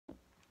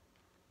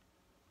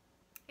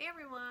Hey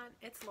everyone,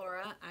 it's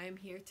Laura. I'm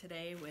here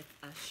today with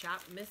a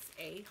Shop Miss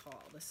A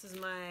haul. This is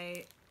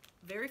my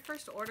very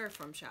first order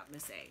from Shop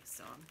Miss A,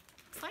 so I'm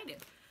excited.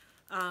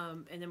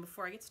 And then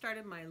before I get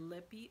started, my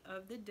lippy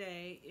of the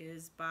day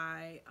is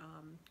by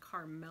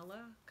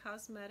Carmella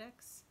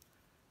Cosmetics,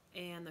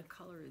 and the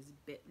color is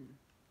Bitten.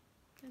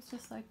 It's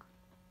just like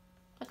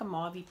a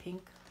mauvey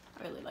pink.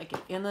 I really like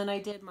it. And then I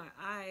did my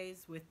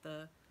eyes with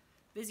the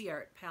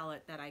Viseart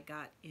palette that I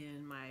got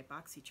in my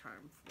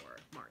BoxyCharm for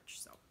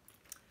March. So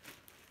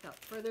without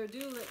further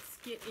ado, let's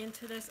get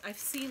into this. I've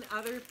seen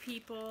other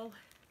people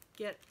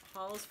get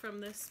hauls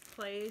from this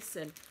place,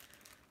 and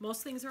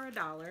most things are $1. And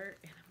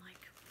I'm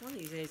like, one of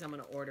these days I'm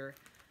gonna order.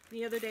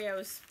 The other day I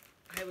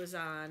was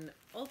on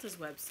Ulta's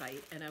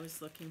website and I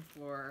was looking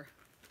for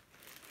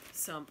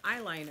some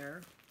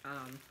eyeliner.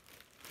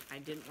 I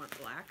didn't want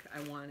black. I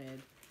wanted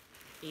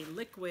a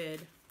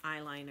liquid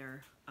eyeliner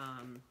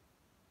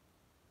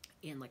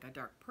in like a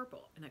dark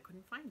purple, and I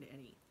couldn't find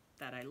any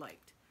that I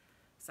liked.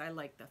 So I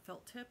like the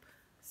felt tip.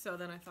 So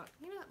then I thought,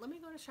 you know what, let me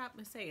go to Shop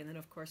Miss A. And then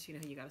of course, you know,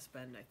 you gotta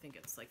spend, I think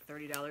it's like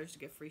 $30 to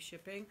get free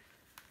shipping.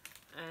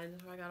 And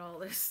I got all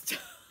this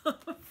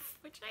stuff,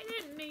 which I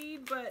didn't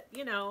need, but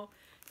you know,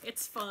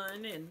 it's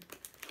fun. And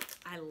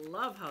I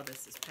love how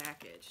this is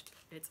packaged.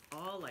 It's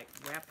all like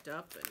wrapped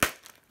up, and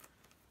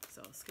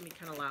so it's gonna be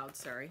kind of loud,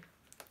 sorry.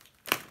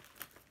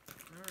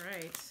 All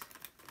right,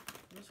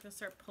 I'm just gonna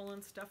start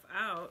pulling stuff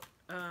out.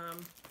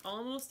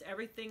 Almost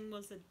everything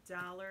was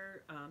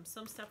 $1.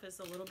 Some stuff is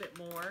a little bit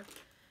more.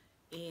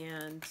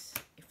 And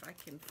if I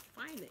can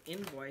find the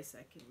invoice,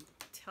 I can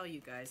tell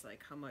you guys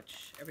like how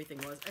much everything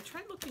was. I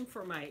tried looking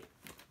for my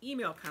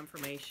email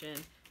confirmation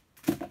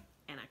and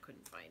I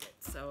couldn't find it.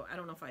 So I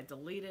don't know if I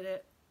deleted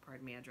it.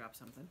 Pardon me, I dropped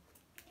something.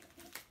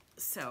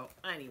 So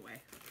anyway,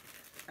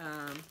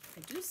 I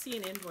do see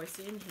an invoice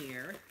in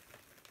here.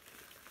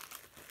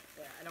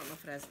 I don't know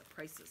if it has the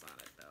prices on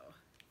it though.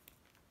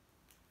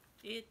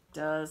 It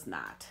does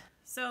not.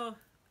 So,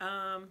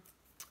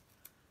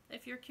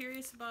 if you're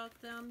curious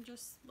about them,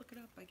 just look it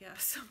up, I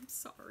guess. I'm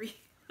sorry.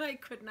 I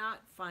could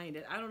not find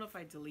it. I don't know if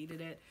I deleted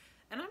it.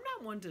 And I'm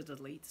not one to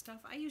delete stuff.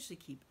 I usually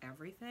keep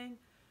everything,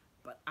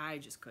 but I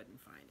just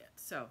couldn't find it.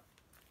 So,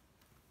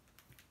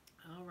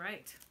 all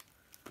right.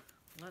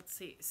 Let's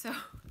see. So,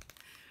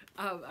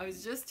 I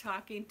was just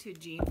talking to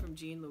Jean from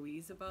Jean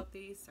Louise about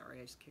these.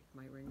 Sorry, I just kicked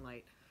my ring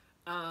light.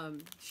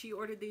 She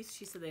ordered these.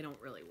 She said they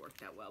don't really work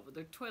that well, but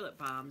they're toilet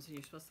bombs, and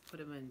you're supposed to put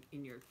them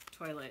in your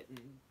toilet, and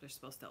they're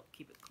supposed to help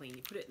keep it clean.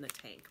 You put it in the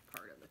tank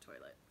part of the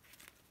toilet.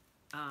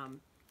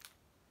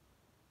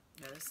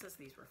 Yeah, this says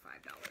these were $5,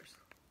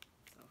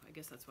 so I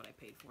guess that's what I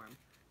paid for them.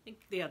 I think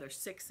the other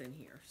 6 in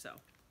here, so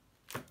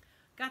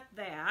got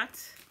that.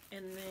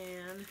 And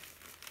then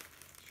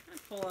trying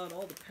to pull out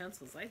all the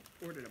pencils. I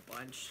ordered a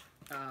bunch.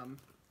 I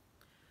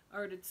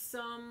ordered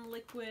some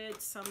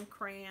liquid, some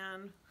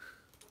crayon,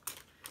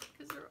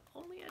 because they're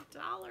only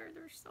 $1.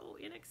 They're so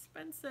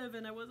inexpensive,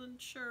 and I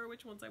wasn't sure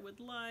which ones I would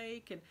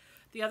like. And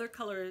the other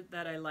color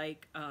that I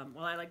like,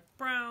 well, I like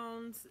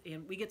browns,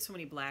 and we get so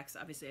many blacks.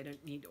 Obviously, I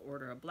don't need to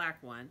order a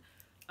black one.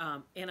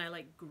 And I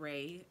like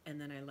gray,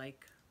 and then I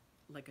like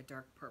a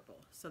dark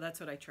purple. So that's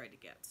what I tried to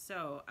get.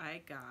 So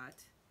I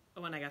got,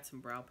 oh, and I got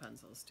some brow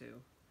pencils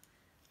too.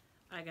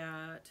 I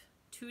got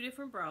 2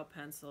 different brow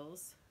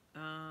pencils,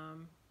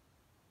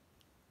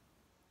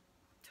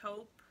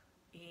 taupe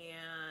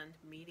and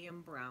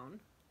medium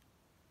brown.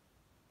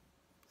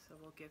 So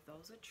we'll give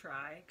those a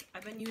try.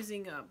 I've been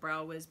using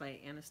Brow Wiz by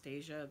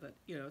Anastasia, but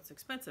you know, it's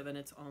expensive, and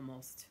it's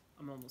almost,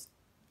 I'm almost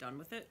done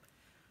with it.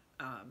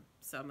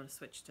 So I'm going to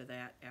switch to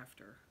that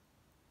after,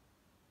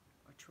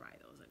 or try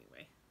those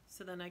anyway.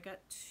 So then I got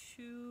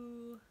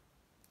 2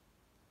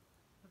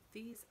 of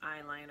these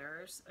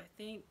eyeliners. I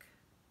think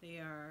they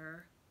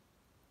are,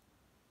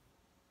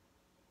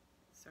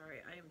 sorry,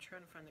 I am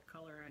trying to find the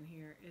color on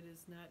here. It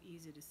is not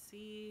easy to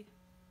see.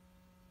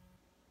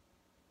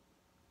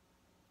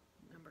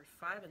 Numbers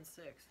 5 and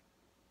 6.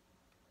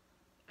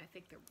 I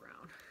think they're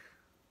brown.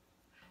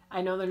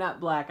 I know they're not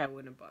black. I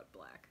wouldn't have bought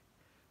black.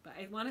 But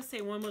I want to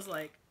say one was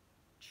like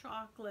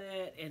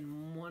chocolate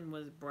and one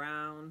was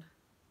brown.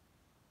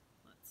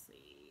 Let's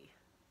see.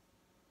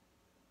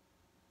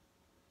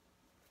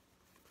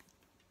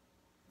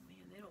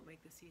 Man, they don't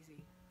make this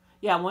easy.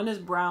 Yeah, one is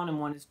brown and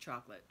one is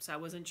chocolate. So I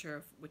wasn't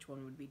sure which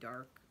one would be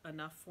dark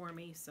enough for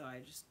me. So I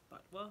just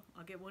thought, well,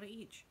 I'll get one of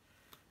each.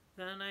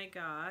 Then I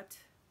got,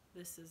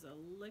 this is a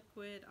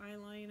liquid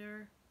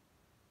eyeliner,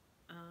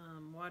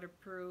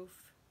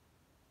 waterproof.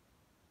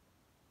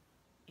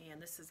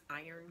 And this is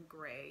iron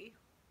gray.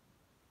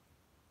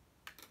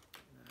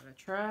 I'm gonna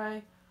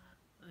try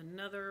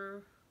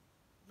another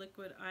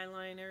liquid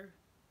eyeliner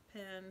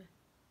pen.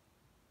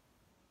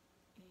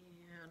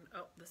 And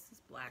oh, this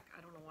is black.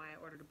 I don't know why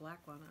I ordered a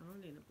black one. I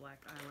don't need a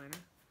black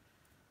eyeliner.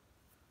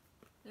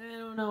 I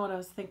don't know what I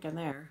was thinking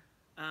there.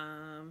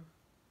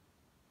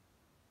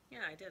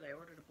 Yeah, I did. I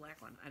ordered a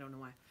black one. I don't know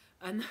why.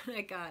 And then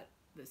I got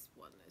this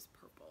one, this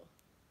purple.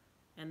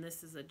 And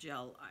this is a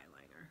gel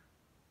eyeliner.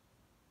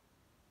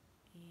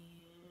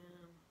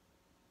 And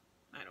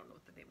I don't know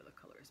what the name of the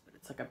colors, but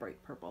it's like a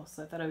bright purple.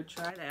 So I thought I would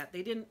try that.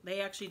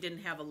 They actually didn't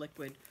have a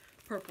liquid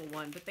purple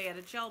one, but they had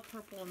a gel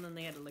purple and then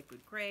they had a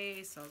liquid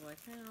gray. So I was like,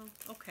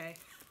 oh, okay.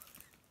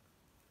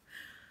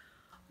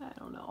 I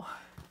don't know.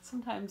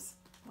 Sometimes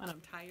when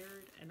I'm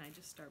tired and I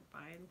just start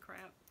buying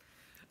crap.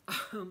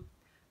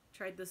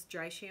 Tried this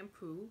dry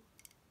shampoo,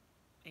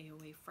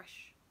 AOA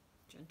Fresh,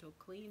 Gentle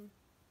Clean.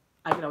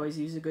 I could always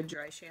use a good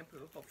dry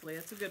shampoo. Hopefully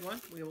that's a good one.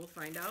 We will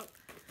find out.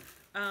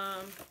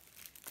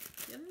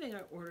 The other thing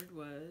I ordered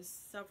was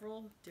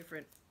several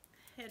different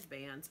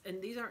headbands.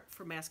 And these aren't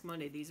for Mask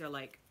Monday. These are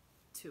like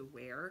to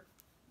wear,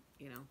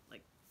 you know,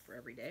 like for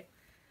every day.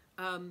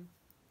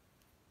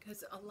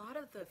 Because a lot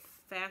of the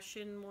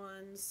fashion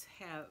ones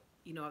have,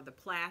 you know, the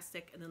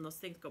plastic, and then those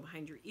things go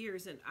behind your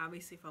ears. And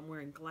obviously if I'm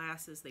wearing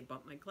glasses, they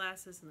bump my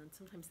glasses, and then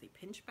sometimes they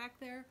pinch back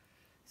there.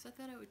 So I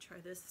thought I would try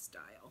this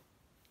style.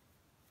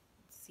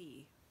 Let's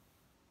see.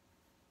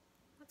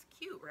 That's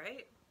cute,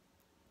 right?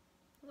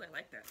 Oh, I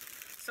like that.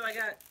 So I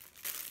got,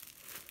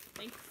 I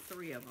think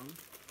 3 of them.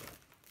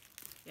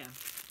 Yeah.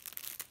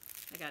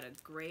 I got a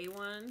gray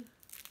one.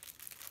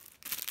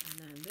 And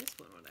then this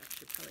one would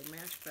actually probably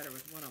match better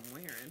with what I'm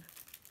wearing.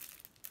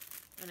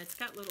 And it's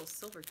got little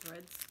silver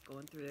threads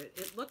going through it.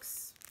 It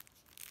looks,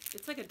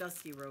 it's like a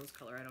dusty rose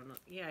color. I don't know.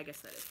 Yeah, I guess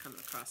that is coming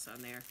across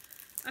on there.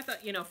 I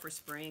thought, you know, for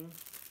spring,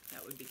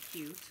 that would be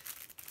cute.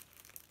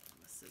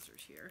 The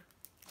scissors here.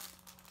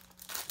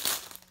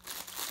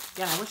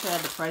 Yeah, I wish I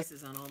had the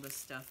prices on all this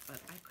stuff,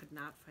 but I could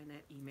not find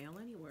that email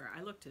anywhere.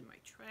 I looked in my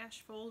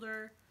trash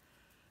folder.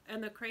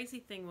 And the crazy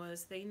thing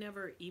was, they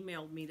never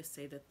emailed me to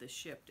say that this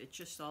shipped. It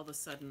just all of a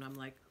sudden, I'm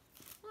like,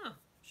 huh,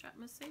 Shop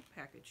Miss Save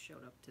package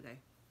showed up today.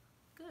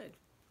 Good.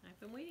 I've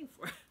been waiting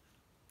for it.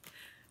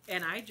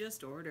 And I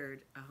just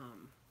ordered, I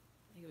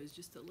think it was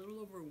just a little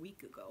over a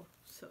week ago.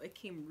 So it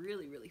came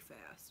really, really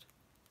fast.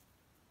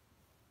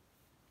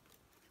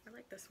 I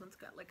like this one's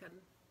got like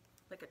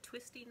a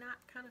twisty knot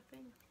kind of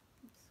thing.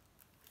 Oops.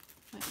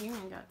 My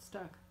earring got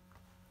stuck.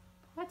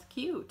 That's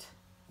cute.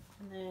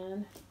 And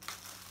then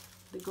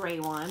the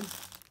gray one.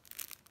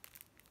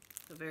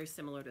 So very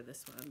similar to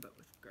this one, but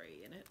with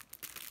gray in it.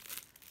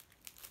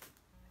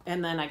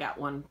 And then I got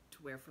one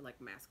to wear for like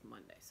Mask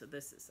Monday. So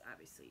this is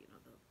obviously, you know,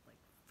 the like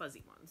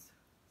fuzzy ones.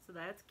 So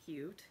that's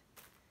cute.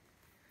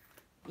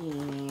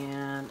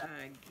 And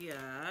I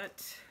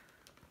got,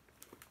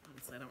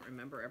 honestly, I don't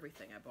remember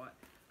everything I bought.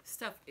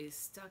 Stuff is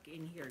stuck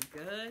in here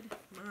good.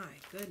 My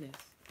goodness.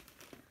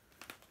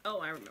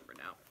 Oh, I remember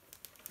now.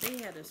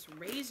 They had this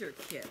razor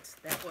kit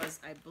that was,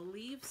 I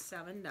believe,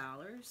 $7.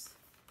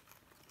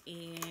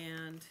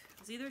 And it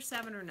was either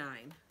 7 or 9.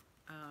 If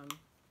I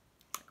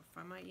could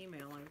find my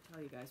email, I would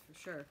tell you guys for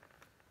sure.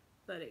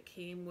 But it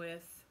came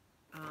with,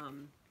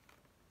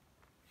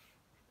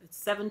 it's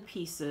 7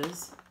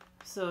 pieces.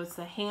 So it's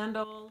the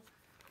handle,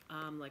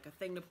 like a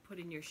thing to put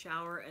in your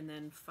shower, and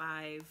then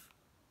 5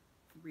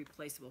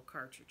 replaceable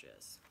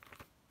cartridges.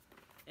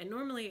 And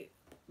normally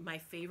my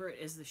favorite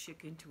is the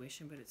Schick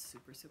Intuition, but it's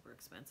super, super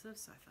expensive.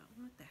 So I thought,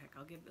 well, what the heck,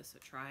 I'll give this a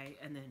try.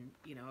 And then,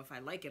 you know, if I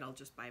like it, I'll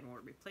just buy more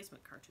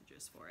replacement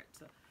cartridges for it.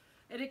 So,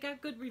 and it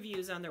got good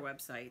reviews on their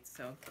website,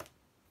 so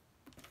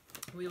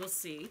we will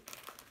see.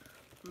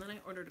 And then I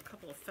ordered a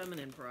couple of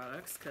feminine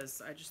products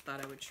because I just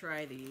thought I would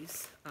try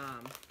these.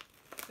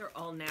 They're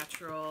all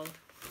natural,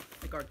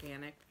 like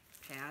organic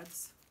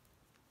pads.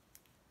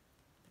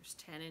 There's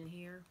 10 in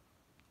here.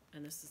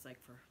 And this is like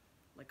for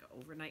like an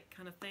overnight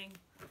kind of thing.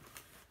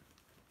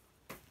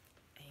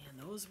 And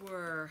those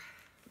were,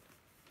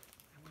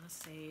 I want to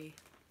say,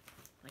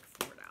 like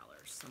 $4,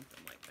 something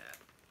like that.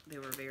 They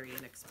were very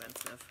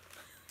inexpensive.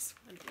 This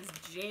one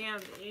is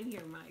jammed in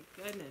here, my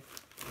goodness.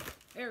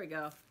 There we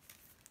go.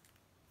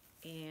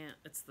 And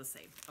it's the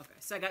same. Okay,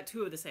 so I got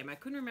 2 of the same. I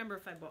couldn't remember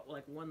if I bought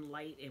like one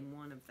light and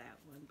one of that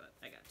one, but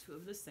I got 2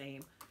 of the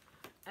same.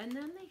 And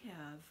then they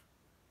have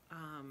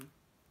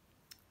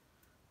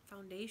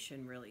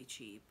foundation really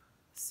cheap.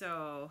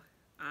 So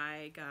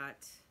I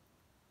got,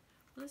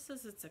 well, this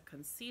says it's a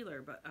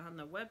concealer, but on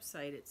the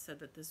website it said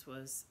that this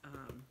was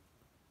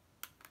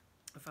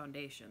a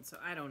foundation. So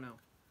I don't know,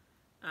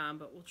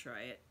 but we'll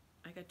try it.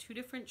 I got 2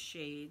 different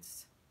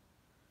shades.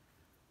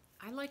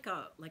 I like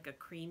a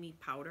creamy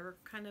powder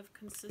kind of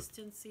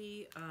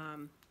consistency.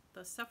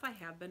 The stuff I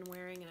have been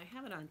wearing, and I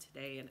have it on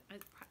today, and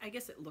I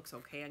guess it looks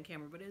okay on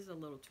camera, but it is a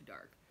little too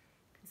dark.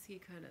 You can see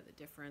kind of the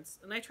difference.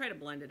 And I try to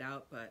blend it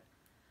out, but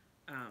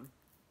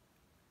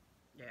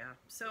yeah.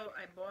 So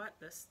I bought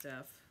this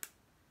stuff.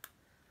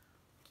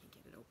 Can't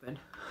get it open.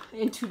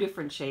 In 2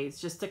 different shades,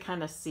 just to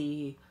kind of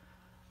see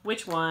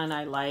which one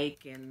I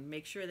like and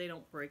make sure they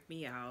don't break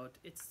me out.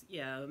 It's,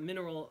 yeah,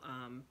 mineral,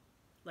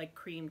 like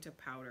cream to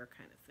powder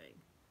kind of thing.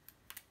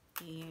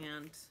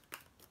 And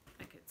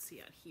I could see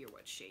on here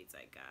what shades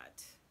I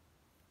got.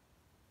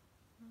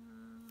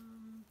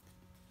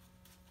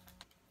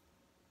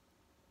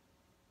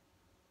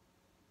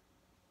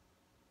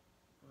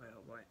 Boy,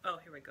 oh boy. Oh,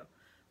 here we go.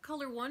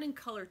 Color 1 and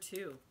color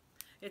 2.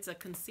 It's a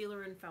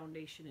concealer and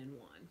foundation in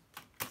one.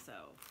 So,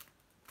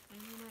 and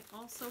then I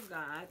also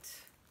got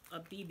a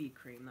BB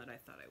cream that I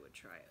thought I would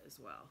try as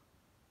well.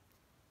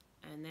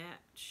 And that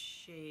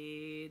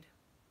shade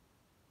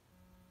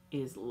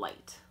is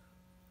light.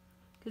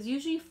 Because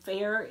usually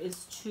fair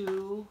is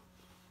too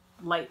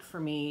light for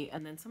me,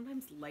 and then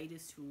sometimes light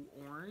is too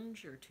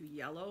orange or too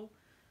yellow,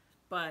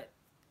 but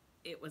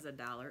it was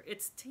 $1.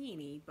 It's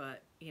teeny,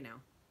 but you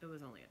know, it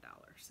was only $1.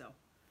 So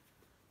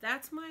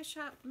that's my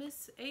Shop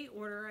Miss A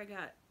order. I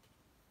got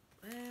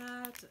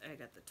that. I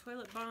got the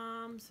toilet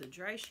bombs, the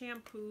dry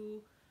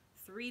shampoo,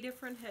 3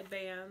 different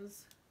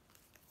headbands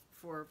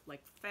for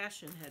like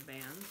fashion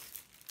headbands,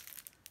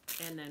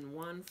 and then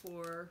one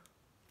for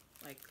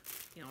like,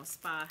 you know, a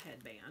spa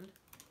headband.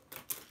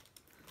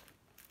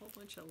 A whole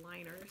bunch of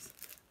liners,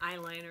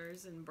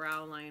 eyeliners and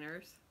brow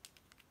liners.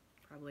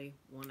 Probably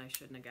one I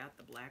shouldn't have got,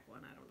 the black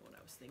one. I don't know what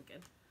I was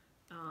thinking.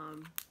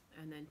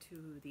 And then 2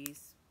 of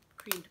these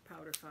cream to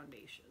powder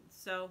foundations.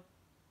 So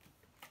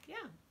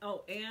yeah.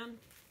 Oh, and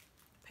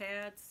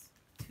pads,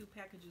 2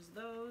 packages of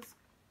those,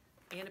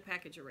 and a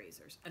package of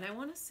razors. And I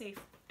want to say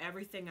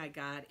everything I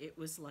got, it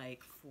was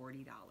like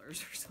 $40 or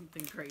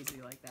something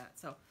crazy like that.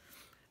 So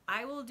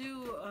I will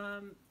do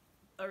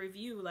a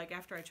review like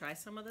after I try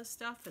some of this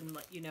stuff and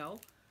let you know.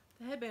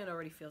 The headband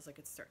already feels like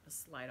it's starting to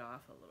slide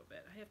off a little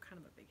bit. I have kind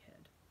of a big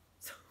head,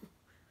 so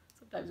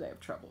sometimes I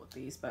have trouble with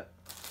these, but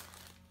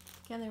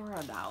again, they were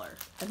 $1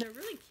 and they're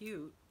really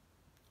cute.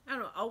 I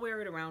don't know, I'll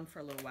wear it around for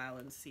a little while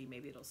and see,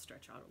 maybe it'll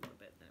stretch out a little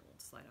bit and then it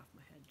won't slide off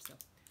my head. So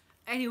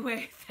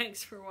anyway,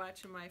 thanks for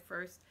watching my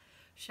first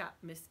Shop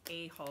Miss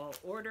A haul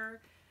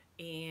order,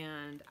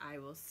 and I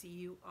will see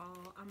you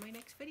all on my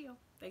next video.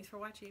 Thanks for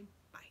watching.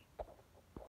 Bye.